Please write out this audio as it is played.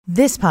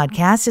This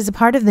podcast is a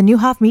part of the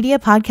Newhoff Media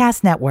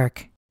Podcast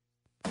Network.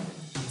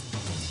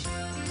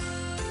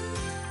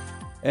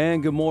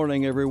 And good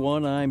morning,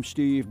 everyone. I'm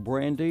Steve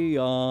Brandy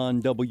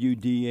on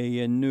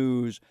WDAN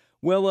News.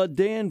 Well, a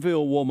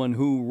Danville woman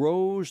who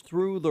rose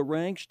through the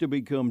ranks to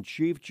become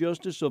Chief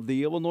Justice of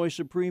the Illinois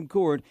Supreme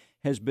Court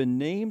has been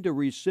named a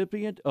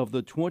recipient of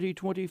the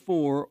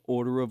 2024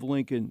 Order of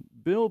Lincoln.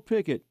 Bill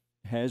Pickett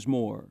has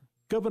more.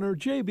 Governor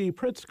J.B.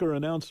 Pritzker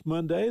announced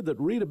Monday that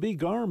Rita B.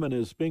 Garman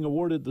is being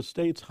awarded the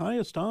state's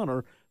highest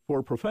honor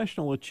for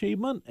professional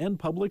achievement and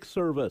public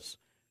service.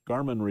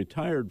 Garman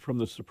retired from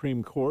the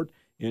Supreme Court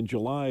in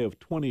July of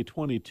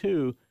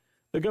 2022.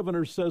 The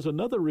governor says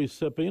another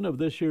recipient of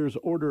this year's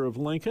Order of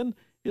Lincoln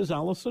is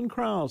Allison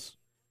Krauss,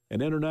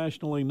 an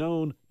internationally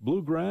known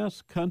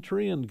bluegrass,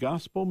 country, and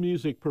gospel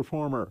music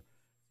performer.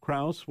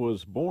 Krauss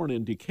was born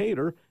in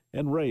Decatur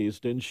and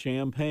raised in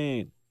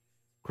Champaign.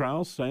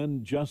 Krauss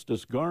and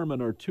Justice Garman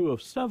are two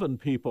of 7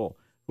 people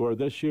who are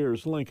this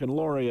year's Lincoln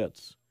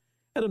laureates.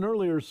 At an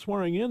earlier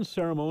swearing-in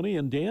ceremony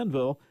in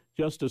Danville,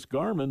 Justice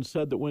Garman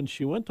said that when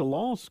she went to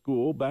law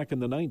school back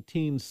in the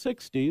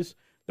 1960s,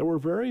 there were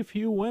very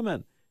few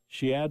women.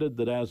 She added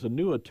that as a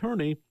new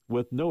attorney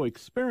with no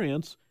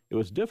experience, it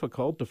was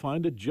difficult to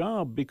find a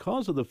job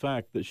because of the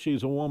fact that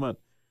she's a woman.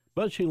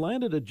 But she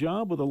landed a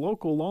job with a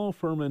local law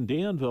firm in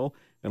Danville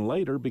and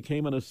later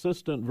became an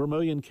assistant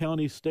Vermilion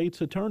County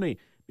State's attorney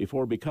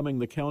before becoming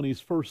the county's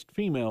first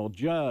female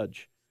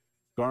judge.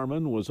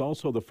 Garman was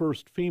also the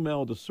first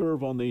female to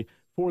serve on the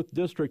 4th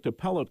District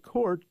Appellate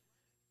Court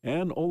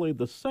and only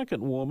the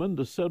second woman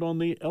to sit on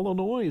the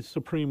Illinois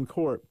Supreme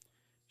Court.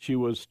 She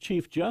was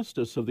Chief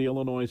Justice of the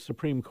Illinois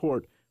Supreme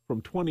Court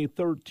from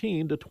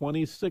 2013 to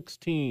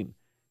 2016,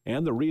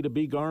 and the Rita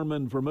B.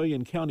 Garman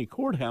Vermilion County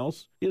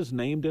Courthouse is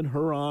named in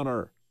her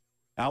honor.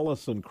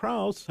 Allison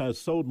Krauss has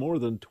sold more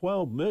than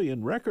 12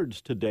 million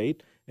records to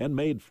date and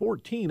made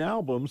 14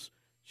 albums.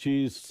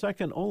 She's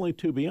second only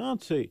to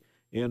Beyoncé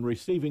in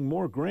receiving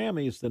more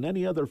Grammys than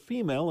any other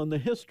female in the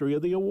history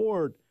of the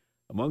award.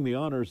 Among the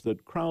honors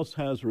that Krauss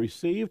has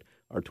received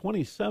are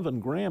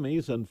 27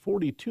 Grammys and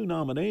 42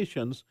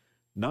 nominations,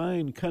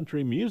 9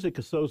 Country Music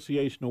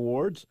Association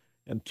awards,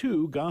 and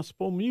 2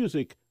 Gospel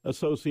Music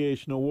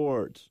Association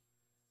awards.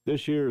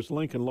 This year's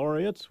Lincoln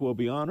laureates will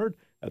be honored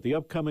at the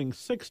upcoming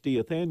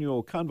 60th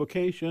Annual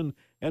Convocation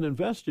and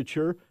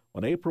Investiture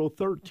on April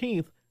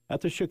 13th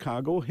at the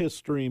Chicago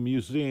History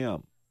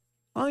Museum.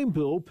 I'm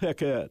Bill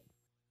Pickett.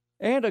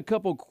 And a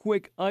couple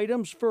quick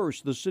items.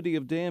 First, the city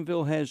of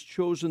Danville has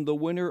chosen the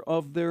winner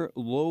of their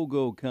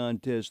logo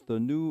contest. The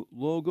new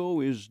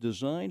logo is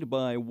designed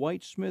by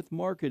Whitesmith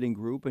Marketing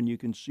Group, and you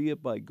can see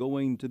it by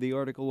going to the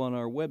article on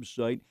our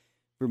website,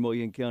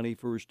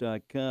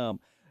 VermilionCountyFirst.com.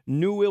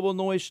 New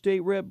Illinois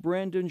State Rep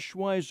Brandon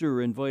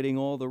Schweizer inviting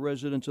all the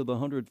residents of the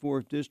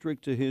 104th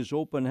District to his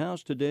open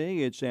house today.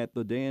 It's at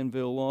the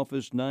Danville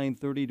office,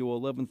 9:30 to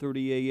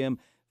 11:30 a.m.,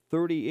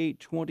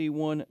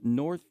 3821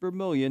 North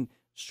Vermilion,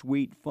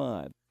 Suite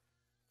 5.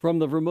 From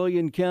the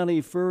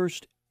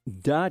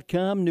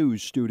VermilionCountyFirst.com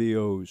news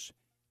studios,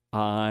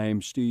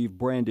 I'm Steve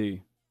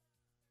Brandy.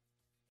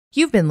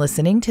 You've been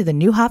listening to the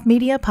Newhoff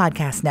Media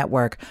Podcast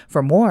Network.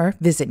 For more,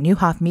 visit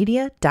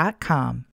newhoffmedia.com.